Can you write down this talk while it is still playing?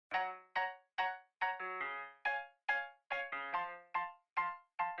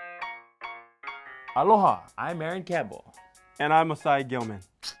Aloha, I'm Aaron Campbell. And I'm Masai Gilman.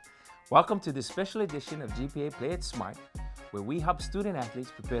 Welcome to this special edition of GPA Play It Smart, where we help student athletes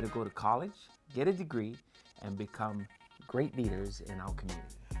prepare to go to college, get a degree, and become great leaders in our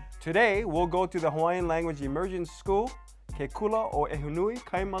community. Today, we'll go to the Hawaiian Language Immersion School, Kekula o Ehunui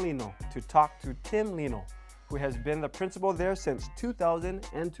Kaimalino, to talk to Tim Lino, who has been the principal there since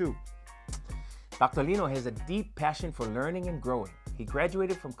 2002. Dr. Lino has a deep passion for learning and growing. He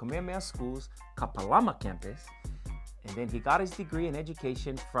graduated from Kamehameha School's Kapalama campus, and then he got his degree in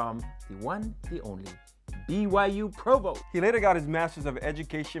education from the one, the only, BYU Provo. He later got his Master's of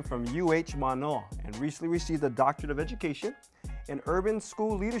Education from UH Manoa and recently received a Doctorate of Education in Urban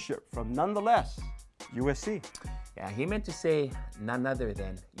School Leadership from nonetheless USC. Yeah, he meant to say none other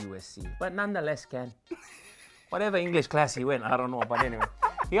than USC, but nonetheless can. Whatever English class he went, I don't know, but anyway.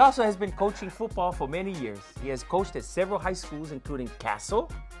 He also has been coaching football for many years. He has coached at several high schools, including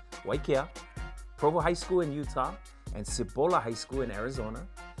Castle, Waikea, Provo High School in Utah, and Cibola High School in Arizona,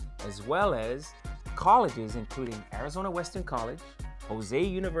 as well as colleges, including Arizona Western College, Jose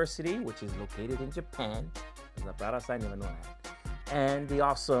University, which is located in Japan, I never know that, and the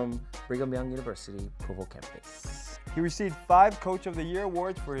awesome Brigham Young University Provo campus. He received 5 Coach of the Year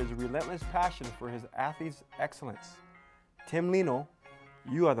awards for his relentless passion for his athletes' excellence. Tim Lino,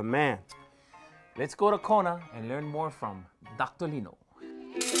 you are the man. Let's go to Kona and learn more from Dr. Lino.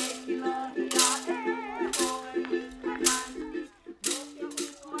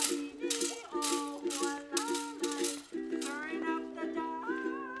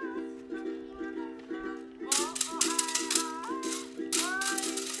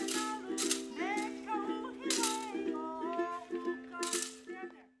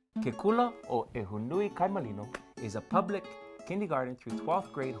 Kekula o Ehunui Kaimalino is a public kindergarten through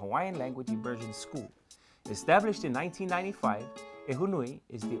 12th grade Hawaiian language immersion school. Established in 1995, Ehunui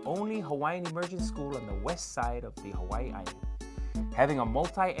is the only Hawaiian immersion school on the west side of the Hawaii Island. Having a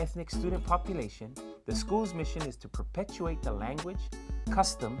multi-ethnic student population, the school's mission is to perpetuate the language,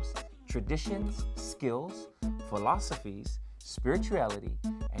 customs, traditions, skills, philosophies, spirituality,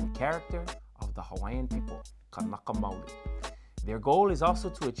 and character of the Hawaiian people, Kanaka Maoli. Their goal is also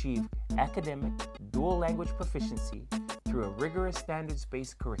to achieve academic dual language proficiency through a rigorous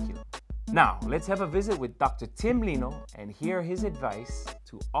standards-based curriculum. Now, let's have a visit with Dr. Tim Lino and hear his advice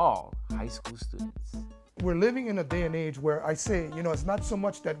to all high school students. We're living in a day and age where I say, it's not so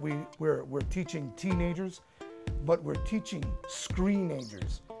much that we're teaching teenagers, but we're teaching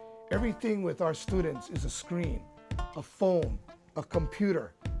screenagers. Everything with our students is a screen, a phone, a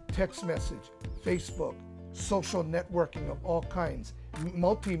computer, text message, Facebook, social networking of all kinds,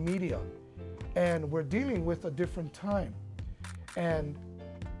 multimedia, and we're dealing with a different time. And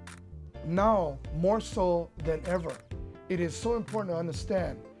now, more so than ever, it is so important to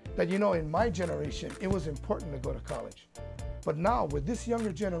understand that, in my generation, it was important to go to college. But now, with this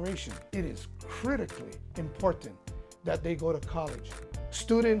younger generation, it is critically important that they go to college.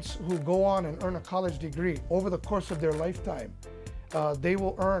 Students who go on and earn a college degree over the course of their lifetime, they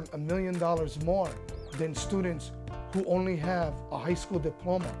will earn $1 million more than students who only have a high school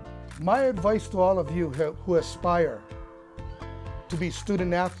diploma. My advice to all of you who aspire to be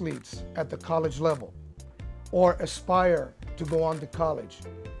student athletes at the college level or aspire to go on to college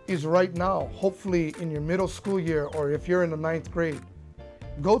is right now, hopefully in your middle school year or if you're in the 9th grade,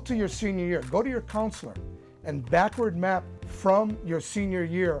 go to your senior year, go to your counselor and backward map from your senior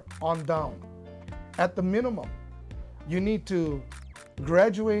year on down. At the minimum, you need to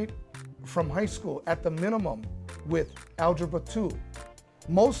graduate from high school at the minimum with Algebra 2.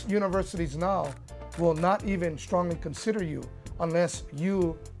 Most universities now will not even strongly consider you unless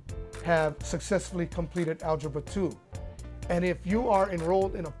you have successfully completed Algebra 2. And if you are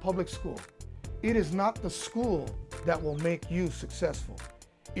enrolled in a public school, it is not the school that will make you successful.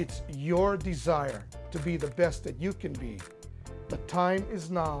 It's your desire to be the best that you can be. The time is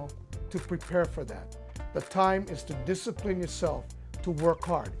now to prepare for that. The time is to discipline yourself, to work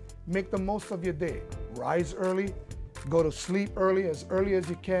hard. Make the most of your day. Rise early, go to sleep early as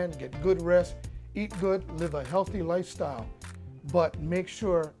you can, get good rest, eat good, live a healthy lifestyle, but make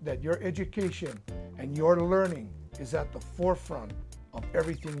sure that your education and your learning is at the forefront of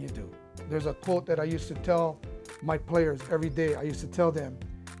everything you do. There's a quote that I used to tell my players every day. I used to tell them,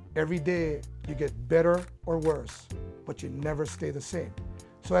 every day you get better or worse, but you never stay the same.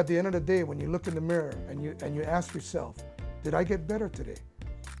 So at the end of the day, when you look in the mirror and you ask yourself, did I get better today?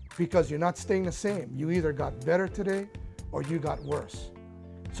 Because you're not staying the same. You either got better today or you got worse.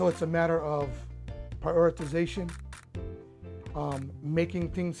 So it's a matter of prioritization, making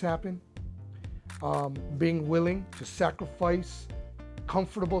things happen, being willing to sacrifice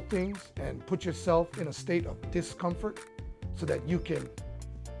comfortable things and put yourself in a state of discomfort so that you can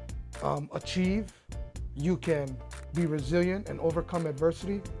achieve, you can be resilient and overcome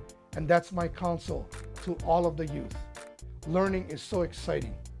adversity. And that's my counsel to all of the youth. Learning is so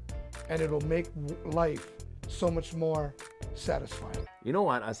exciting and it'll make life so much more satisfying. You know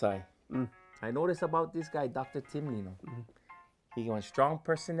what, Asai? I noticed about this guy, Dr. Tim Lino. He got a strong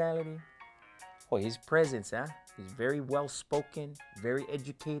personality. Oh, his presence, huh? He's very well spoken, very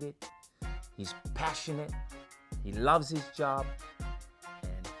educated. He's passionate. He loves his job.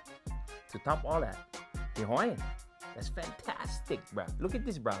 And to top all that, the Hawaiian. That's fantastic, bro. Look at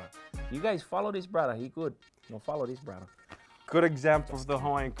this brother. You guys follow this brother. He good. You know, follow this brother. Good example of the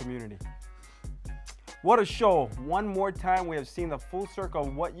Hawaiian community. What a show. One more time, we have seen the full circle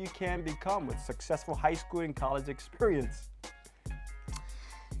of what you can become with successful high school and college experience.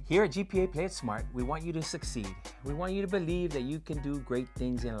 Here at GPA Play It Smart, we want you to succeed. We want you to believe that you can do great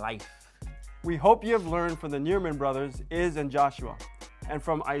things in life. We hope you have learned from the Neerman brothers, Iz and Joshua, and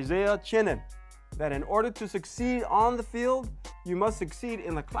from Isaiah Chinen, that in order to succeed on the field, you must succeed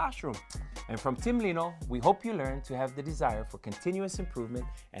in the classroom. And from Tim Lino, we hope you learn to have the desire for continuous improvement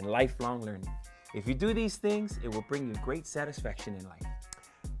and lifelong learning. If you do these things, it will bring you great satisfaction in life.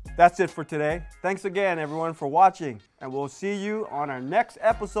 That's it for today. Thanks again, everyone, for watching, and we'll see you on our next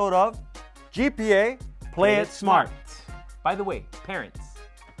episode of GPA Play It Smart. By the way, parents,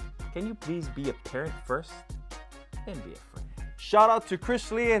 can you please be a parent first, then be a friend? Shout out to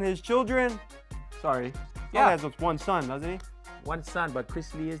Chris Lee and his children. Sorry. Yeah. He has just one son, doesn't he? One son, but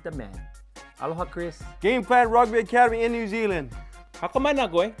Chris Lee is the man. Aloha, Chris. Game Plan Rugby Academy in New Zealand. How come I'm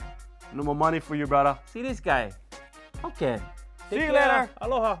not going? No more money for you, brother. See this guy. Okay. See you later.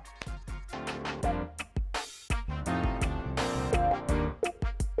 Aloha.